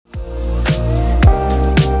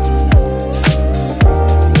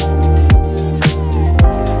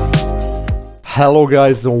Hello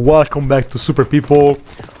guys and welcome back to Super People.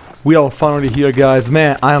 We are finally here guys.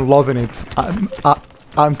 Man, I'm loving it.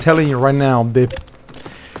 I'm telling you right now, the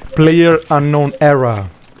player unknown era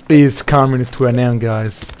is coming to an end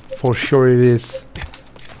guys. For sure it is.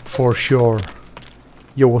 For sure.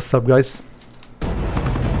 Yo, what's up guys?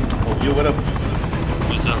 Oh, yo, what up?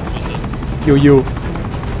 What's up? What's up? Yo.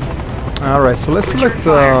 Alright, so let's select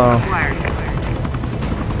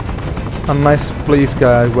a nice place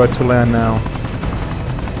guys where to land now.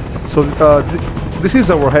 So this is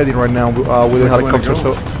our heading right now with the helicopter.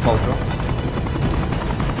 So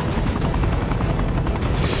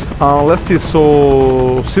let's see.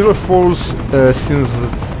 So Silver Falls seems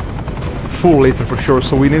full later for sure.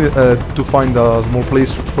 So we need to find a small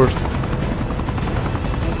place first.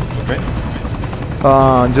 Okay.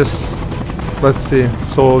 Just let's see.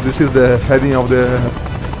 So this is the heading of the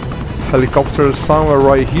helicopter somewhere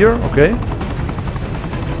right here. Okay.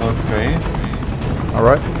 Okay. All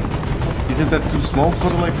right. Isn't that too small for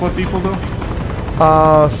like 4 people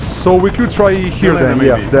though? So we could try here then. Maybe.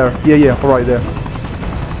 Yeah, there. Yeah. All right, there.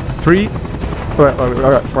 3.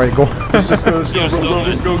 Right. Go. Just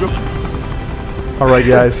go. All right,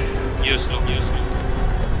 guys. Yes.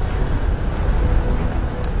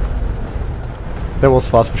 That was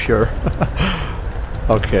fast for sure.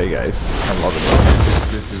 Okay, guys. I love it.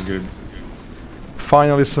 This is good.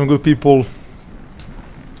 Finally, some good people.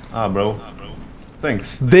 Ah, bro.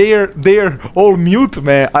 Thanks. They're all mute,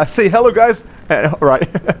 man. I say hello, guys. Right.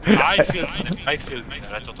 I feel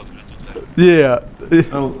totally. Yeah.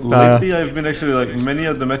 Well, lately I've been actually like many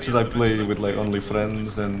of the matches I play with like only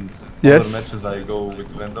friends and Yes. other matches I go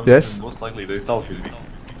with randoms. Yes. And most likely they talk with me.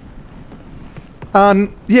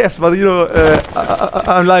 Yes, but you know,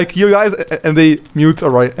 I'm like you guys, and they mute.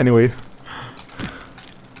 All right. Anyway.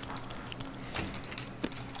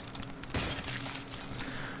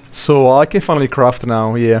 So I can finally craft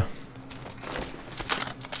now. Yeah.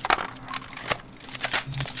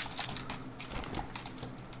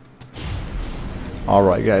 All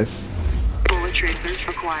right, guys. Bullet tracers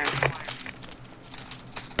required.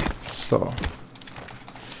 So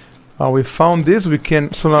we found this. We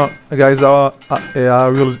can. So now, guys, I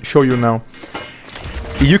will show you now.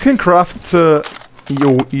 You can craft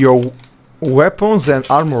your weapons and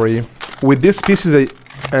armory with these pieces that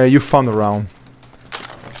you found around.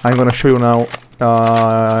 I'm gonna show you now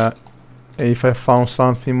if I found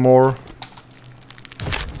something more.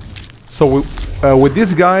 So with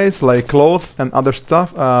these guys, like clothes and other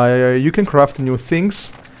stuff, you can craft new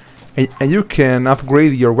things, and you can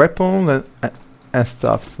upgrade your weapon and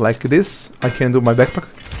stuff. Like this, I can do my backpack.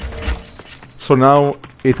 So now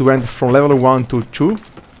it went from level 1 to 2,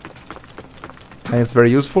 and it's very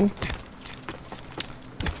useful.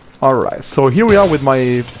 Alright, so here we are with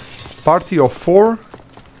my party of 4.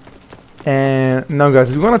 And now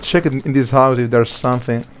guys, we're gonna check in this house if there's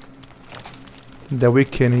something that we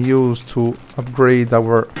can use to upgrade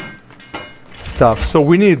our stuff. So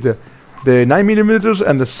we need the 9mm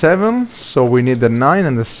and the 7. So we need the 9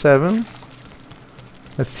 and the 7.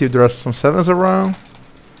 Let's see if there are some 7s around.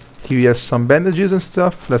 Here we have some bandages and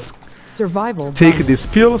stuff. Let's take this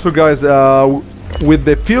pill. So guys, with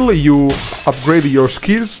the pill you upgrade your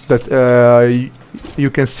skills that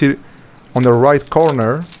you can see on the right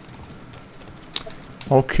corner.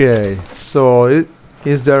 Okay, so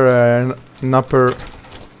is there an upper...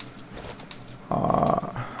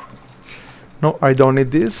 no, I don't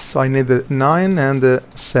need this. I need the 9 and the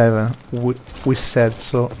 7. We said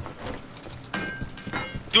so.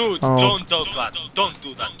 Dude, don't do that. Don't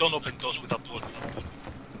do that. Don't open doors without doors.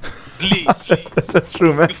 Please. That's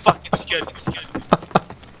true, man. You fucking scared.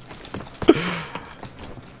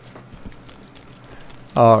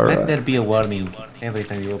 Alright. Let there be a warning every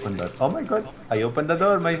time you open that. Oh my god, I opened the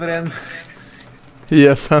door, my friend.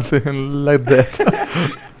 Yeah, something like that.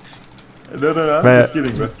 No, I'm Man. just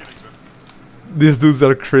kidding, bro. These dudes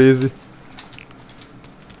are crazy.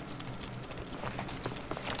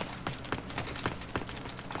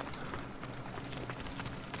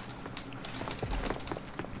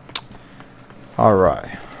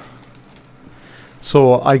 Alright.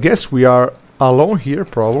 So I guess we are alone here,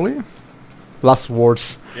 probably. Last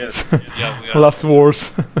words. Yes. Yeah, we are. Last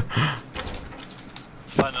words.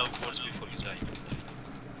 Final words before you die.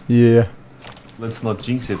 Yeah. Let's not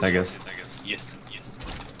jinx it, I guess. Yes.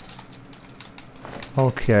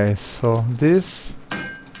 Okay, so this.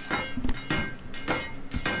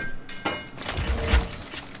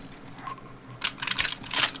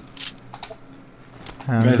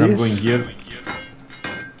 And Guys, this. I'm going here.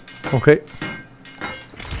 Okay.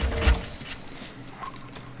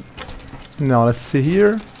 Now let's see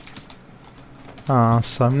here.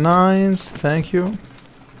 Some nines, thank you.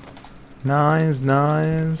 Nines,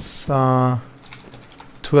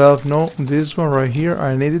 12, no, this one right here,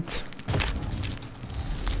 I need it.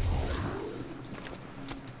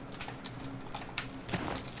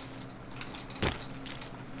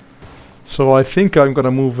 So I think I'm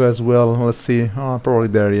gonna move as well, let's see, probably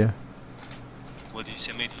there, yeah. What did you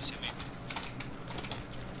say, mate?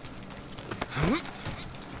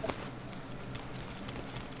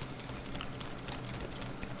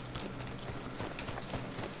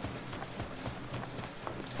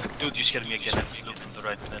 Dude, you scared me again. I just looked on the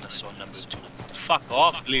right and then I saw number 2. Fuck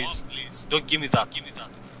off, please. Don't give me that.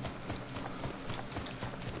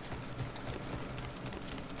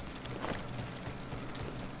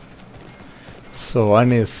 So I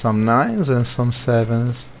need some 9s and some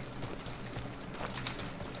 7s.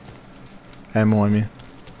 Ammo, I mean.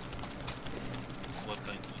 What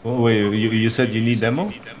kind? Oh wait, you said you need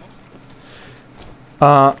ammo?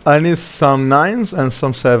 I need some 9s and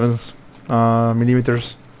some 7s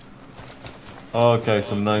millimeters. Okay,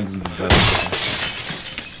 some 9s and some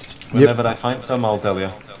 7s. Whenever I find some, I'll tell you.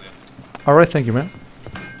 Alright, thank you, man.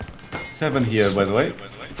 7 here, by the way.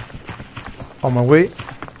 On my way.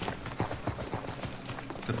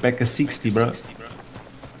 It's a pack of 60, bro.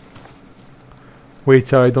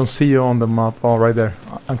 Wait, I don't see you on the map. Oh, right there.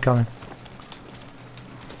 I'm coming.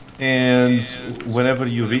 And whenever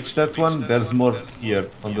you reach that one, there's more here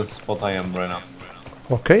on the spot I am right now.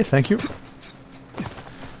 Okay, thank you.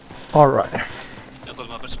 Alright. I got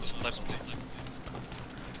my first life.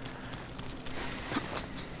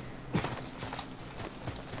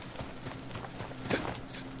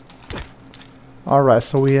 Alright,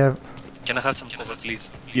 so we have... Can I have some cover, please?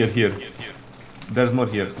 Here. There's more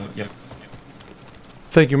here. Yeah.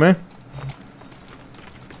 Thank you, man.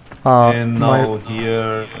 And now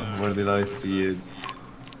here, where did I see it?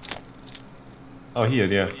 Oh, here,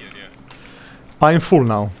 yeah. I'm full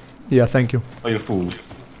now. Yeah, thank you. Oh, you're full.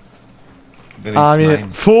 Then I mean, 9.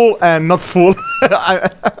 full and not full.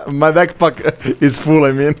 My backpack is full,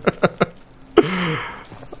 I mean.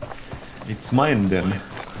 It's mine then.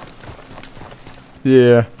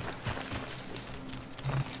 Yeah.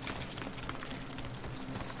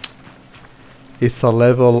 It's a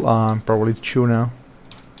level, probably 2 now.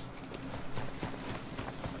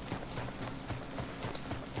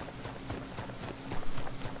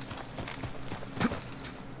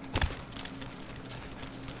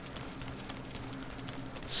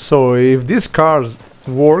 So if this car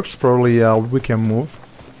works, probably we can move.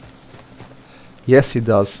 Yes, it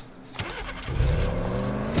does.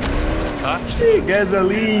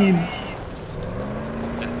 Gasoline!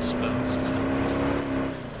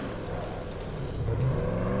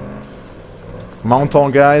 Mount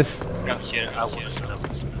on, guys. Come here, I want to smell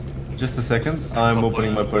this. Just a second, I'm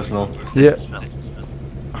opening my personal. Yeah. Smell it.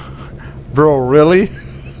 Bro, really?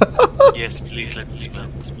 Yes, please let me smell.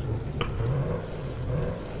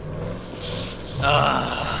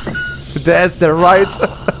 That's the right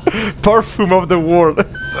perfume of the world.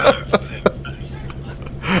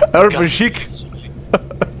 Urban chic.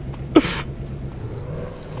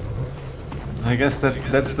 I guess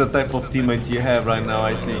that's the type of teammates you have right now,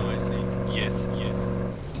 I see. Yes.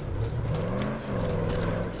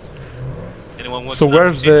 Anyone wants So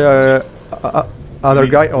where's the other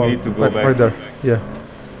guy? We Oh, need to go right, back. right there. Yeah.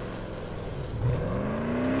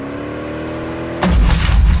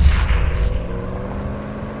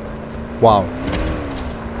 Wow.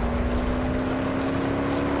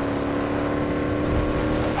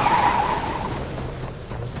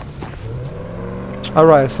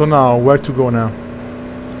 Alright, so now where to go now?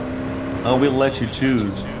 I will let you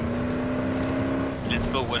choose. Let's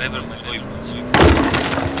go wherever my oil wants you.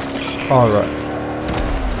 Alright.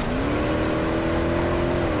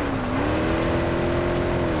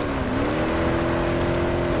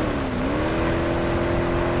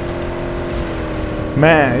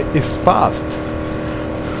 Man, it's fast.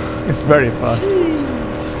 It's very fast.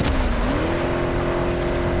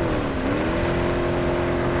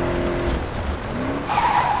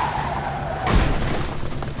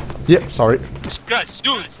 Yep, sorry. Scratch,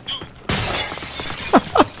 do it!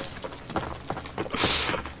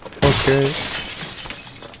 Okay.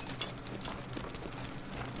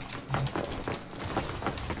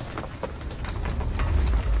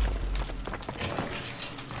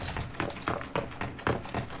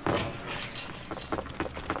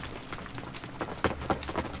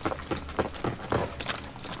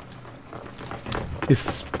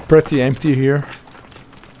 It's pretty empty here.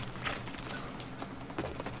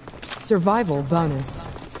 Survival bonus.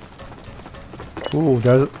 Ooh,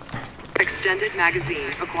 there's... Extended magazine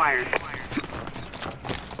acquired.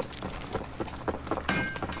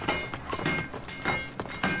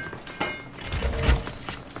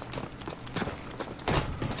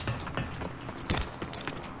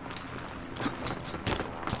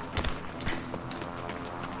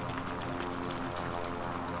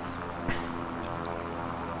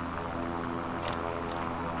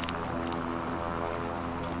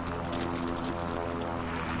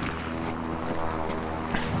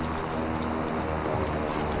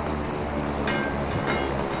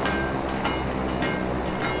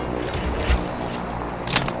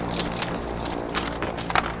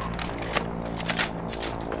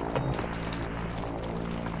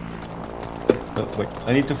 Wait,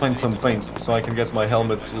 I need to find some paint so I can get my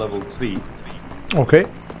helmet level 3. Okay.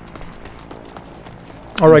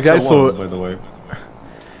 Alright guys, so by the way,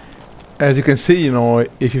 as you can see, you know,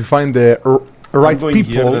 if you find the right I'm going here,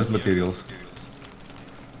 people, there's materials.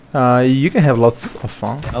 you can have lots of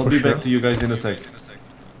fun. I'll be back to you guys in a sec.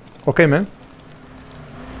 Okay, man.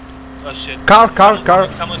 Oh shit. Car.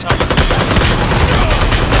 Someone.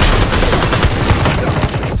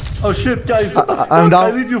 Oh shit, guys! I'm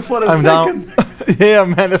down. I leave you for a I'm second. down. Yeah,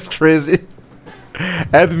 man, that's crazy.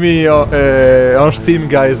 Add me on Steam,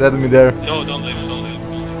 guys. Add me there. No, don't leave.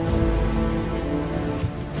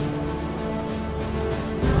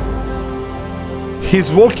 He's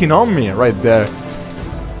walking on me right there.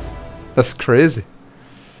 That's crazy.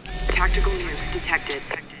 Tactical nuke detected.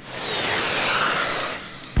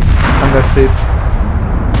 And that's it.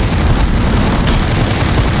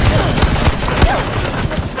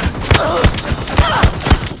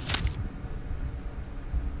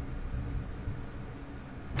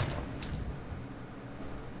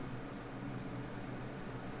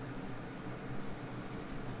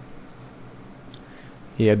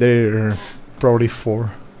 Yeah, they're probably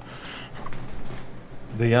 4.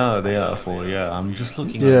 They are 4, yeah. I'm just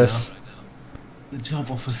looking Yes. at the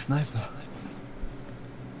job of a sniper.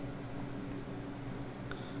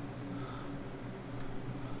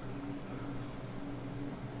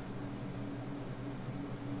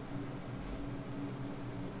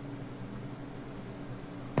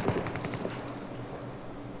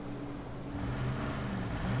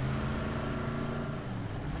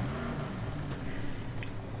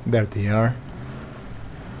 There they are.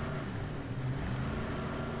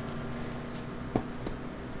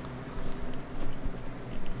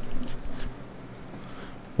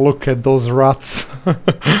 Look at those rats.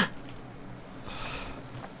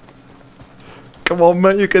 Come on,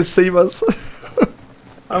 man, you can save us.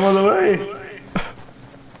 I'm on the way.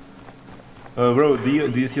 Bro, do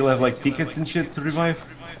you still have like tickets and shit to revive?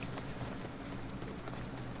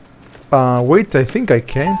 Wait, I think I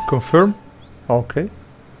can confirm. Okay.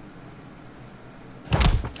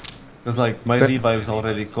 Because like my revives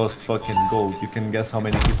already cost fucking gold. You can guess how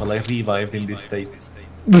many people I revived in this state.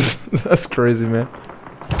 That's crazy, man.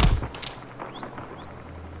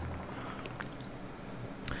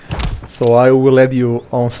 So I will add you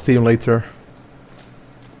on Steam later.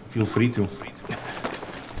 Feel free to.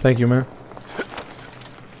 Thank you, man.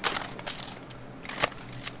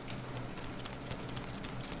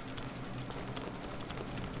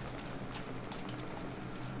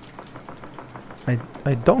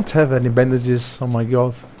 I don't have any bandages, oh my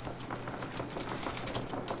god.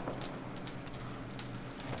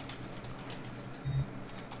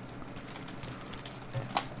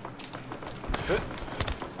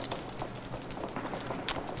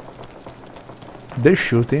 They're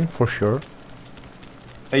shooting for sure.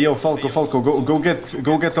 Hey yo, Falco, go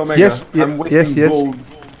get Omega. Yes, I'm wasting gold.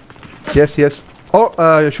 Yes.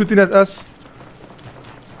 Oh, shooting at us.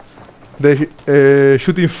 They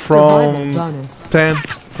shooting from Survival bonus. 10.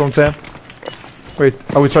 From 10. Wait,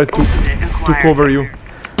 I will try to cover you.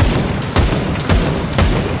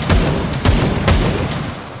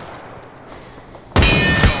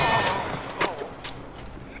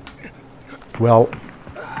 Well,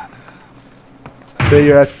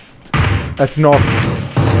 they are at north.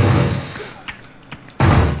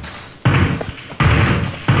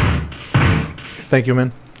 Thank you,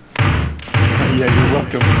 man. Yeah, you're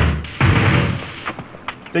welcome.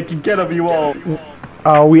 Taking care of you all.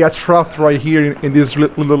 We are trapped right here in this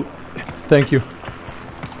little... Thank you.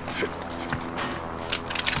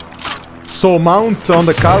 So mount on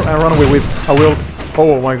the car and run away with... I will...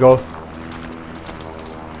 Oh my god.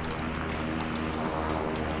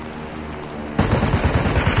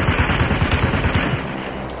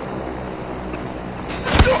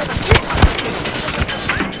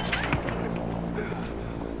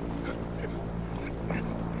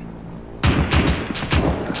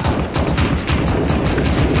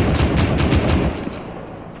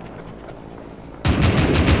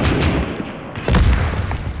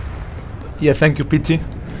 Yeah, thank you, PT.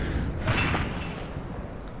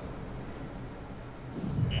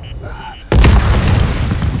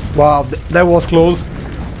 Wow, that was close.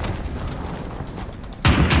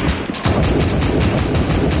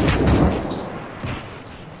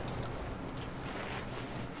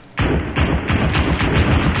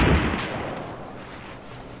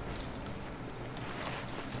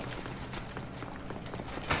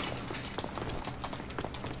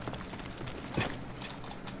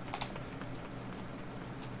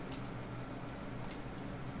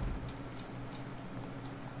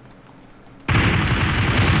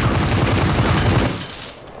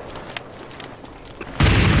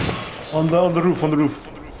 On the roof, on the roof.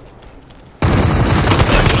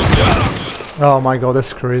 Oh my god,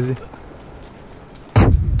 that's crazy.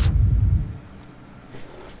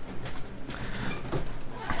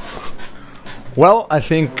 Well, I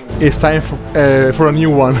think it's time for a new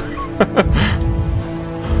one.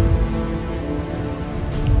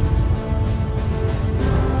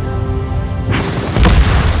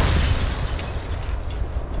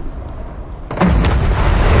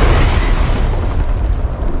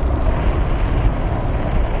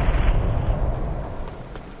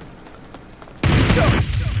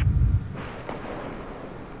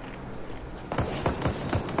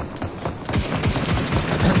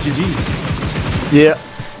 GG's. Yeah.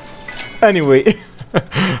 Anyway.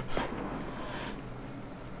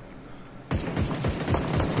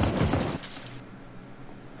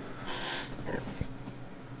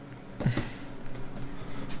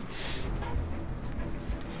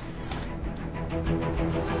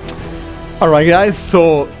 Alright guys,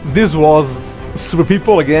 so this was Super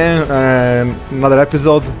People again, and another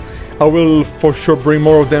episode. I will for sure bring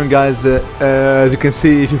more of them, guys. As you can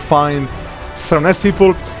see, if you find some nice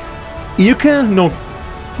people, you can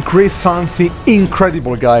create something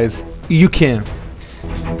incredible, guys. You can.